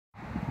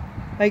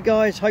Hey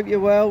guys, hope you're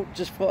well.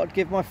 Just thought I'd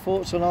give my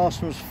thoughts on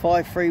Arsenal's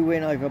 5-3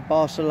 win over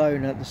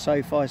Barcelona at the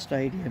SoFi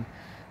Stadium.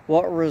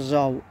 What a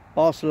result.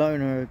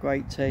 Barcelona are a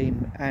great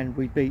team and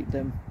we beat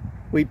them.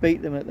 We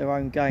beat them at their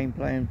own game,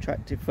 playing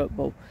attractive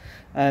football.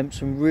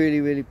 Some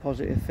really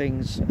positive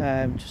things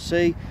to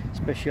see,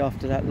 especially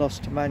after that loss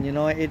to Man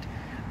United.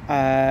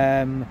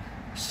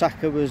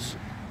 Saka was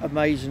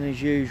amazing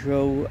as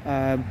usual,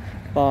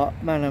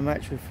 but man of the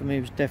match for me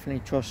was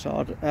definitely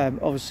Trossard.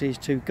 Obviously his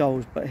 2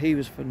 goals, but he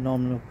was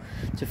phenomenal.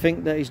 To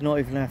think that he's not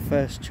even our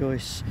first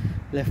choice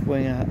left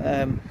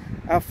winger.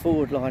 Our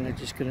forward line are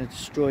just going to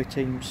destroy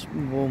teams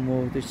more and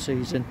more this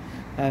season.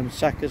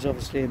 Saka's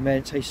obviously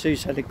immense.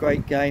 Jesus had a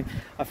great game.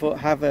 I thought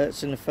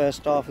Havertz in the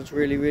first half was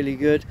really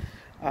good.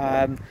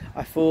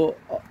 I thought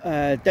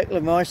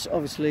Declan Rice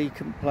obviously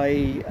couldn't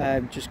play,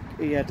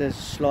 he had a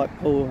slight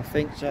pull, I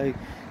think, so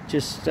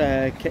just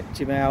kept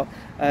him out.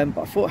 But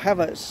I thought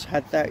Havertz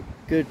had that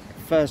good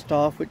first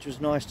half, which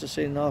was nice to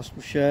see in the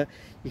Arsenal shirt.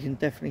 You can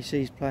definitely see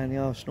he's playing the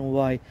Arsenal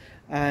way.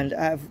 And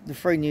out of the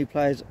 3 new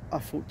players, I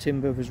thought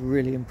Timber was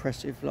really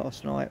impressive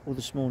last night, or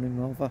this morning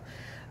rather,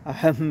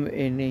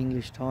 in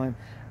English time.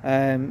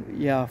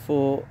 Yeah, I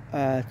thought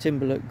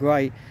Timber looked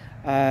great.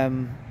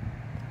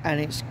 And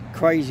it's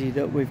crazy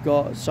that we've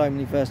got so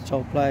many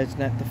versatile players in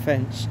that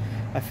defence.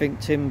 I think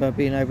Timber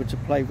being able to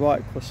play right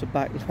across the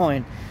back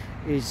line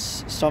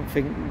is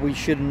something we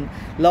shouldn't.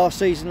 Last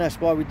season, that's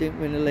why we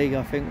didn't win the league,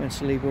 I think, when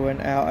Saliba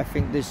went out. I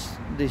think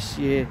this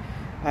year,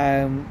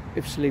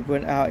 if Saliba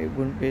went out, it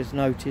wouldn't be as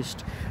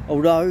noticed.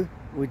 Although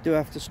we do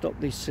have to stop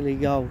these silly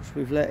goals.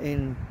 We've let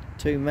in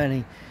too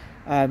many.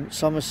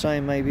 Some are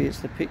saying maybe it's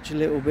the pitch a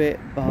little bit,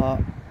 but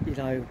you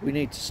know, we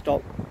need to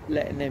stop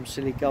letting them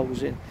silly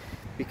goals in,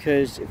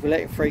 because if we're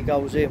letting 3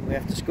 goals in, we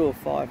have to score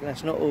 5, and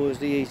that's not always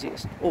the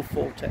easiest, or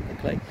 4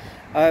 technically.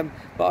 But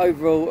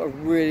overall, a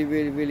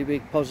really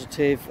big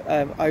positive.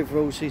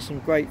 Overall, see some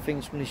great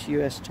things from this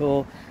US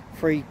tour.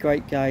 3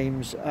 great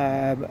games,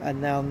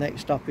 and now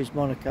next up is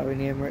Monaco in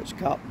the Emirates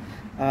Cup.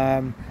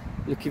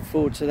 Looking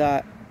forward to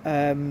that.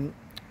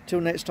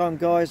 Till next time,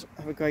 guys,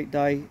 have a great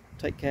day.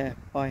 Take care.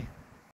 Bye.